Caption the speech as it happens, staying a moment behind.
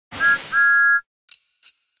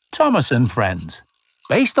Thomas and Friends,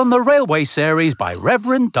 based on the railway series by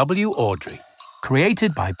Reverend W. Audrey,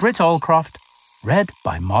 created by Britt Allcroft, read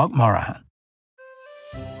by Mark Morahan.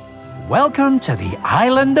 Welcome to the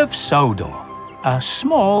island of Sodor, a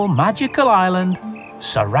small magical island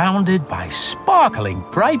surrounded by sparkling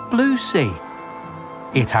bright blue sea.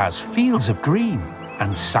 It has fields of green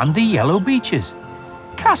and sandy yellow beaches,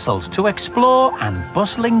 castles to explore and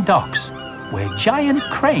bustling docks, where giant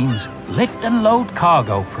cranes lift and load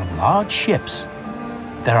cargo from large ships.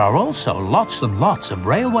 There are also lots and lots of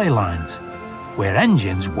railway lines, where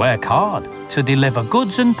engines work hard to deliver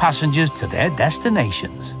goods and passengers to their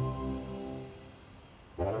destinations.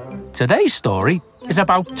 Today's story is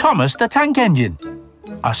about Thomas the Tank Engine,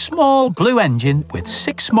 a small blue engine with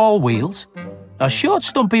 6 small wheels, a short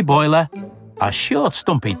stumpy boiler, a short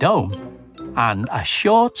stumpy dome, and a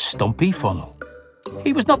short stumpy funnel.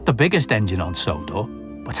 He was not the biggest engine on Sodor,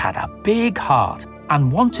 but had a big heart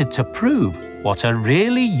and wanted to prove what a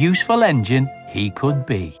really useful engine he could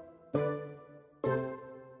be.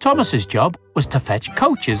 Thomas's job was to fetch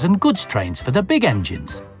coaches and goods trains for the big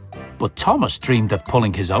engines, but Thomas dreamed of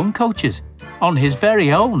pulling his own coaches on his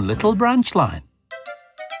very own little branch line.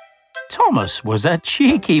 Thomas was a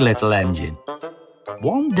cheeky little engine.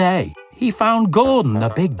 One day, he found Gordon, the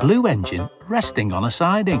big blue engine, resting on a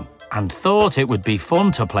siding and thought it would be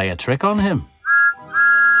fun to play a trick on him.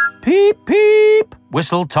 "Peep, peep,"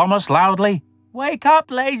 whistled Thomas loudly. "Wake up,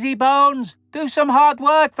 lazy bones. Do some hard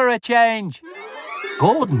work for a change."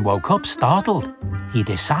 Gordon woke up startled. He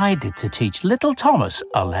decided to teach little Thomas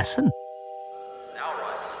a lesson.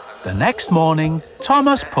 The next morning,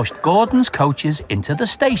 Thomas pushed Gordon's coaches into the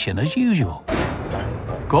station as usual.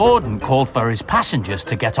 Gordon called for his passengers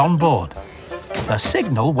to get on board. The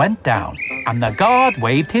signal went down and the guard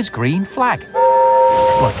waved his green flag.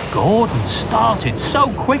 But Gordon started so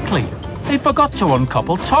quickly, they forgot to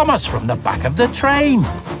uncouple Thomas from the back of the train.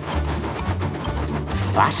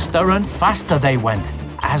 Faster and faster they went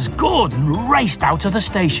as Gordon raced out of the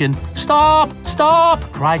station. "Stop! Stop!"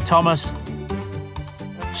 cried Thomas.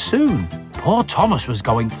 Soon, poor Thomas was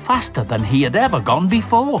going faster than he had ever gone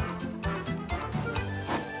before.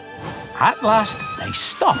 At last, they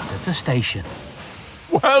stopped at a station.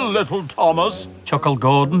 "Well, little Thomas," chuckled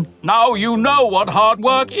Gordon, "now you know what hard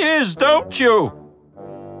work is, don't you?"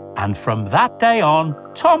 And from that day on,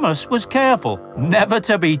 Thomas was careful never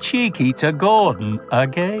to be cheeky to Gordon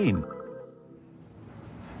again.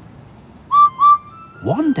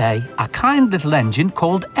 One day, a kind little engine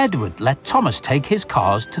called Edward let Thomas take his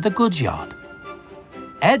cars to the goods yard.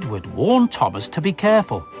 Edward warned Thomas to be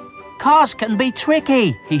careful. "Cars can be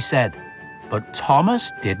tricky," he said, but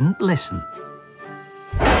Thomas didn't listen.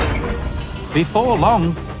 Before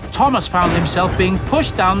long, Thomas found himself being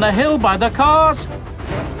pushed down the hill by the cars.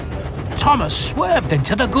 Thomas swerved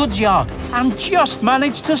into the goods yard and just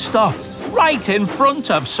managed to stop right in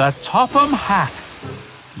front of Sir Topham Hatt.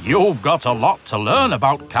 "You've got a lot to learn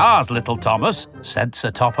about cars, little Thomas," said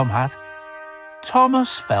Sir Topham Hatt.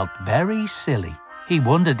 Thomas felt very silly. He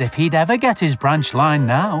wondered if he'd ever get his branch line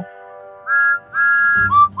now.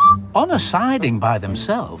 On a siding by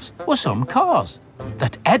themselves were some cars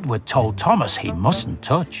that Edward told Thomas he mustn't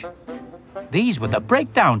touch. These were the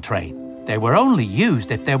breakdown train. They were only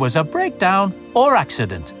used if there was a breakdown or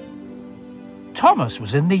accident. Thomas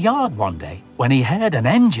was in the yard one day when he heard an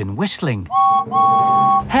engine whistling.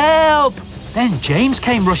 "Help!" Then James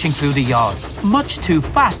came rushing through the yard, much too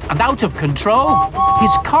fast and out of control.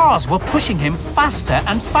 His cars were pushing him faster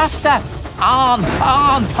and faster. "On,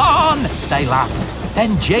 on, on!" they laughed.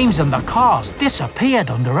 Then James and the cars disappeared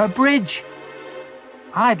under a bridge.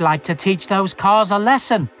 "I'd like to teach those cars a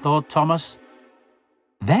lesson," thought Thomas.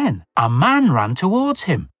 Then a man ran towards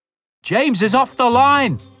him. "James is off the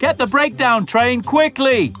line! Get the breakdown train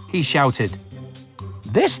quickly!" he shouted.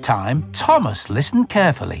 This time, Thomas listened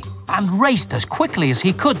carefully and raced as quickly as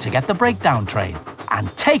he could to get the breakdown train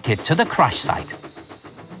and take it to the crash site.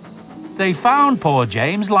 They found poor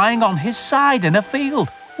James lying on his side in a field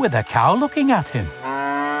with a cow looking at him.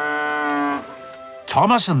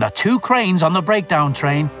 Thomas and the 2 cranes on the breakdown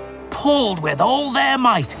train pulled with all their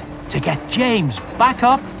might to get James back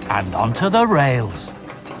up and onto the rails.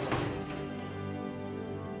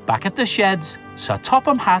 Back at the sheds, Sir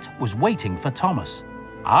Topham Hatt was waiting for Thomas.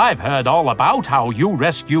 "I've heard all about how you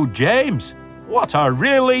rescued James. What a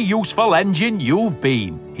really useful engine you've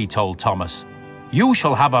been," he told Thomas. "You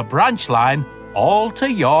shall have a branch line all to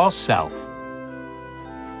yourself."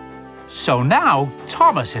 So now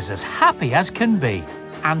Thomas is as happy as can be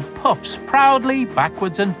and puffs proudly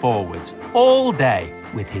backwards and forwards all day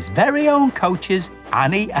with his very own coaches,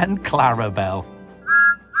 Annie and Clarabelle.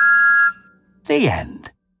 The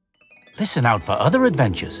end. Listen out for other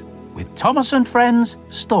adventures with Thomas and Friends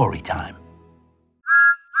Storytime.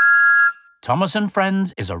 Thomas and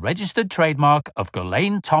Friends is a registered trademark of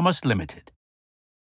Gullane Thomas Limited.